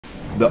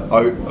the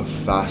art of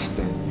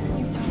fasting.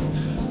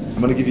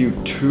 I'm going to give you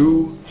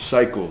 2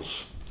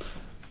 cycles,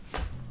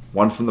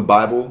 one from the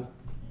Bible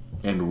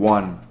and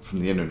one from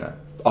the internet.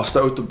 I'll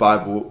start with the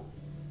Bible.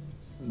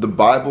 The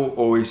Bible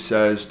always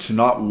says to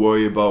not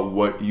worry about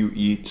what you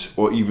eat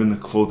or even the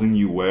clothing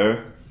you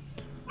wear,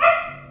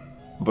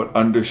 but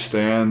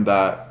understand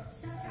that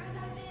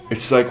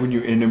it's like when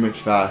you intermittent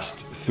fast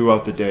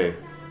throughout the day.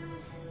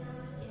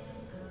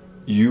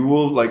 You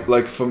will,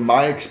 like from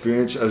my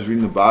experience as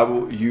reading the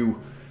Bible,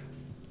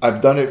 I've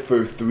done it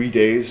for 3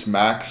 days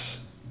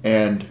max,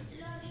 and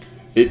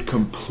it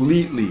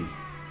completely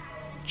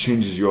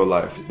changes your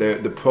life.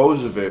 The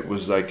pros of it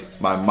was like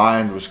my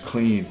mind was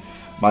clean,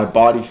 my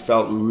body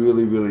felt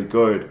really, really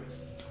good.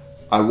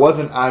 I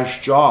wasn't as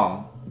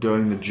strong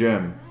during the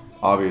gym,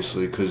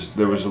 obviously, because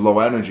there was low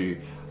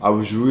energy. I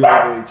was really,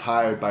 really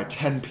tired by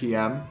 10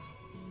 p.m.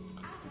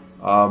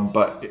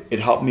 But it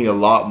helped me a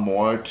lot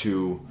more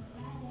to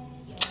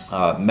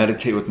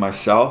meditate with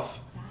myself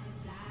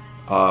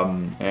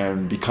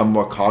and become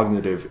more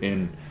cognitive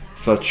in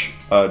such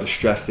a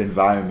distressed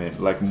environment,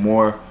 like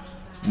more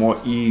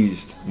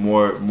eased,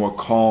 more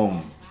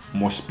calm,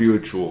 more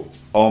spiritual.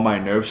 All my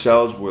nerve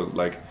cells were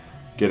like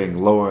getting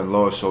lower and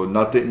lower, so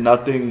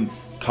nothing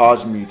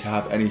caused me to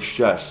have any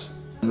stress.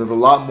 And there's a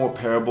lot more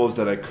parables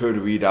that I could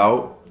read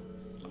out,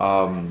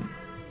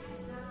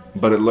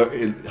 but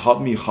it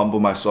helped me humble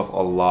myself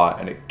a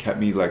lot, and it kept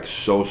me like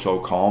so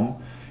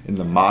calm in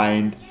the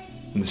mind,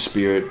 in the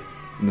spirit,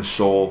 in the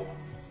soul,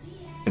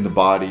 in the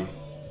body.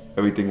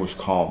 Everything was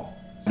calm,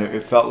 and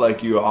it felt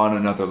like you were on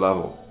another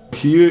level.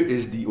 Here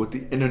is what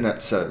the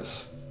internet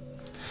says,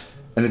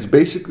 and it's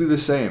basically the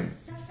same.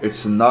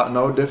 It's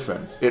no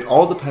different. It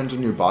all depends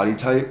on your body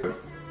type.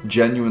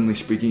 Genuinely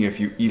speaking, if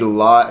you eat a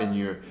lot and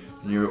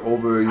you're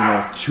over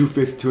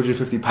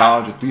 250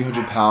 pounds or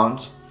 300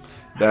 pounds,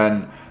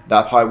 then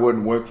that probably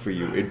wouldn't work for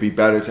you. It'd be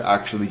better to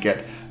actually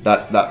get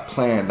that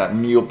plan, that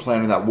meal plan,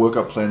 and that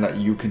workout plan that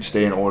you can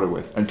stay in order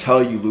with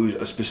until you lose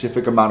a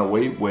specific amount of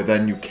weight, where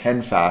then you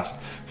can fast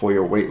for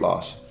your weight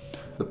loss.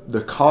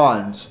 The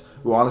cons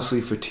were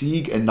honestly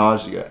fatigue and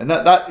nausea, and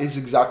that is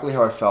exactly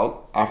how I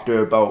felt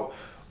after about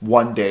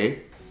 1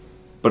 day,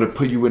 but it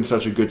put you in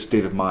such a good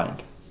state of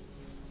mind.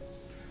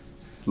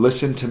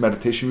 Listen to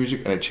meditation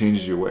music and it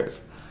changes your weight.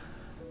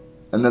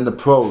 And then the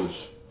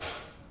pros.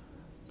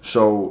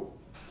 So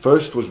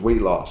first was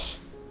weight loss.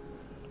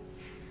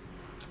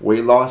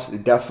 Weight loss,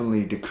 it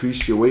definitely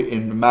decreased your weight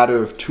in a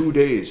matter of 2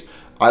 days.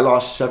 I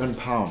lost 7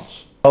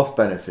 pounds. Health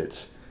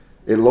benefits.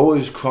 It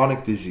lowers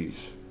chronic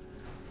disease.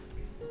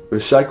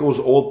 Recycles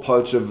old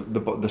parts of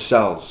the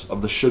cells,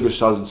 of the sugar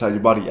cells inside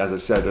your body, as I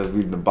said, as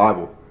reading the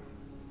Bible.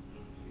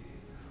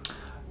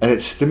 And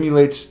it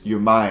stimulates your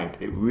mind.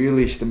 It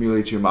really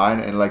stimulates your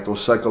mind, and like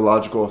those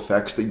psychological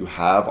effects that you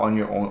have on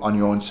your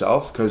own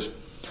self, because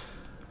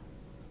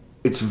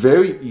it's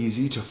very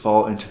easy to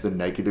fall into the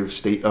negative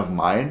state of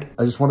mind.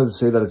 I just wanted to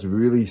say that it's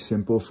really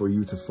simple for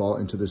you to fall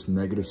into this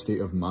negative state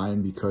of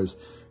mind because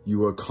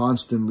you are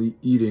constantly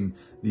eating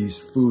these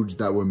foods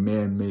that were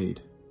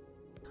man-made.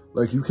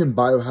 Like, you can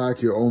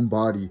biohack your own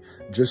body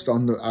just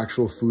on the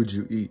actual foods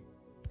you eat.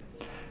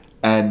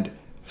 And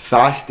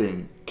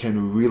fasting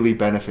can really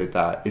benefit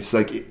that. It's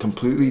like it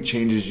completely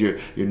changes your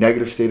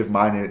negative state of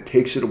mind, and it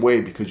takes it away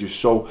because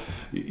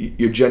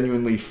you're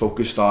genuinely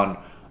focused on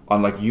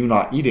like you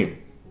not eating.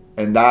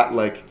 And that,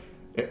 like,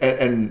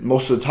 and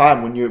most of the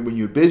time when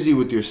you're busy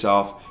with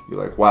yourself,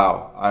 you're like,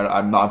 wow,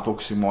 I'm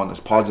focusing more on this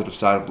positive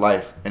side of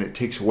life, and it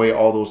takes away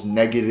all those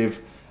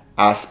negative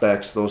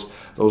aspects, those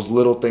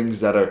little things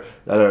that are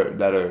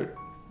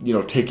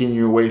taking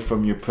you away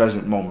from your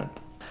present moment.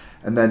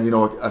 And then,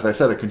 as I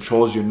said, it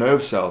controls your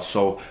nerve cells,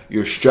 so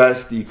your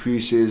stress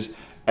decreases.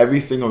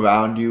 Everything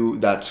around you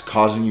that's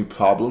causing you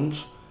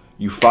problems,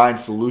 you find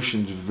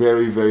solutions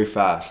very, very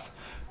fast,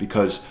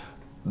 because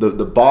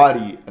the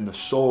body and the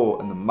soul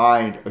and the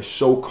mind are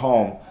so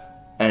calm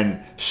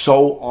and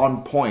so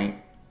on point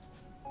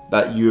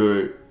that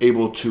you're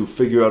able to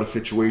figure out a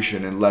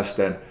situation in less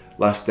than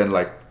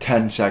like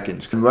 10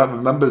 seconds. And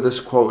remember this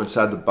quote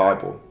inside the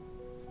Bible,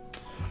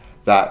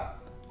 that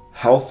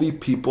healthy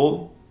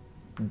people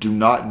do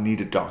not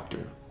need a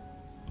doctor.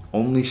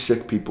 Only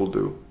sick people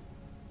do.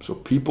 So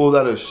people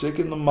that are sick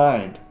in the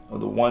mind are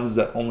the ones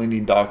that only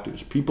need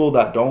doctors. People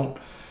that don't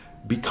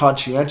be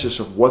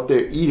conscientious of what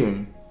they're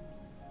eating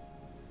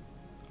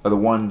are the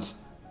ones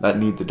that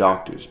need the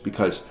doctors.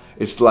 Because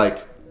it's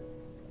like,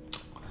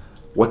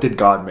 what did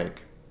God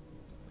make?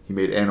 He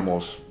made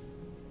animals.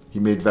 He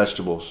made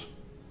vegetables.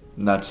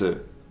 And that's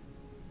it.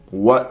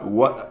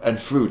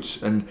 And fruits,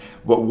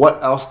 but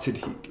what else did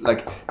he,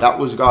 like, that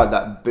was God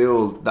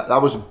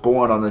that was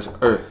born on this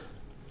earth.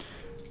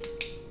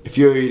 If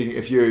you're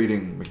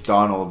eating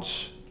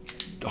McDonald's,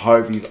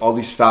 Harvey's, all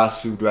these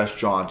fast food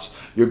restaurants,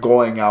 you're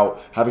going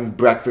out having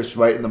breakfast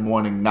right in the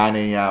morning, 9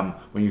 a.m.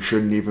 when you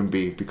shouldn't even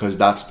be, because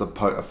that's the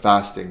part of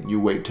fasting. You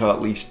wait till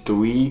at least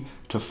 3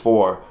 to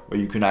 4 where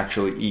you can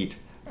actually eat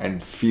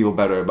and feel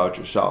better about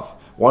yourself.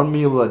 1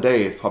 meal a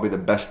day is probably the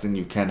best thing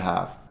you can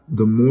have.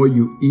 The more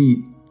you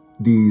eat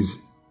these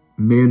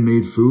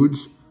man-made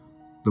foods,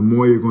 the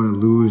more you're going to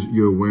lose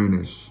your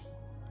awareness.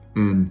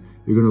 And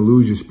you're going to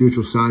lose your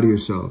spiritual side of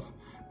yourself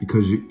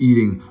because you're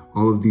eating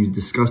all of these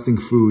disgusting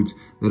foods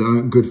that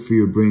aren't good for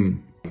your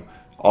brain.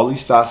 All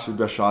these fast food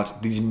restaurants,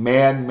 these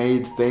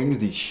man-made things,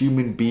 these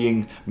human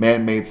being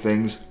man-made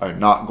things are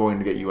not going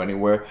to get you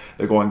anywhere.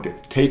 They're going to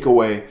take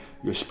away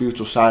your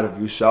spiritual side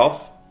of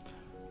yourself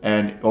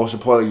and most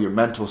importantly, your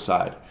mental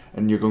side.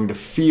 And you're going to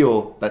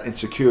feel that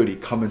insecurity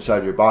come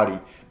inside your body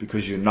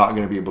because you're not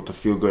going to be able to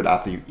feel good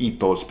after you eat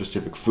those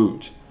specific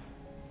foods.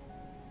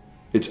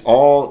 It's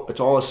all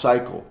a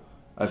cycle.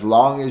 As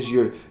long as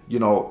you're,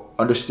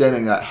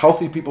 understanding that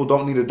healthy people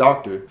don't need a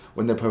doctor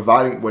when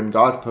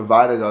God's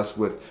provided us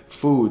with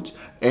foods,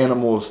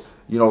 animals,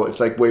 it's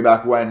like way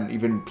back when,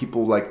 even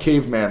people like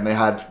caveman, they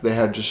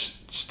had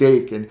just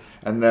steak and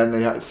then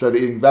they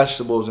started eating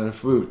vegetables and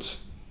fruits.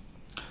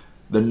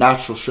 The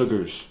natural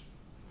sugars.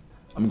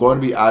 I'm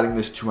going to be adding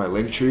this to my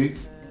link tree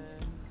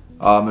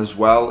as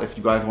well. If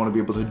you guys want to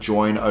be able to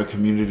join our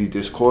community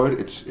Discord,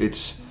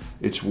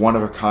 it's one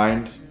of a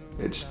kind.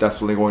 It's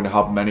definitely going to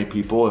help many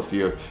people. If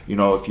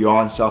you're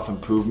on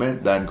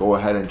self-improvement, then go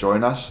ahead and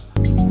join us.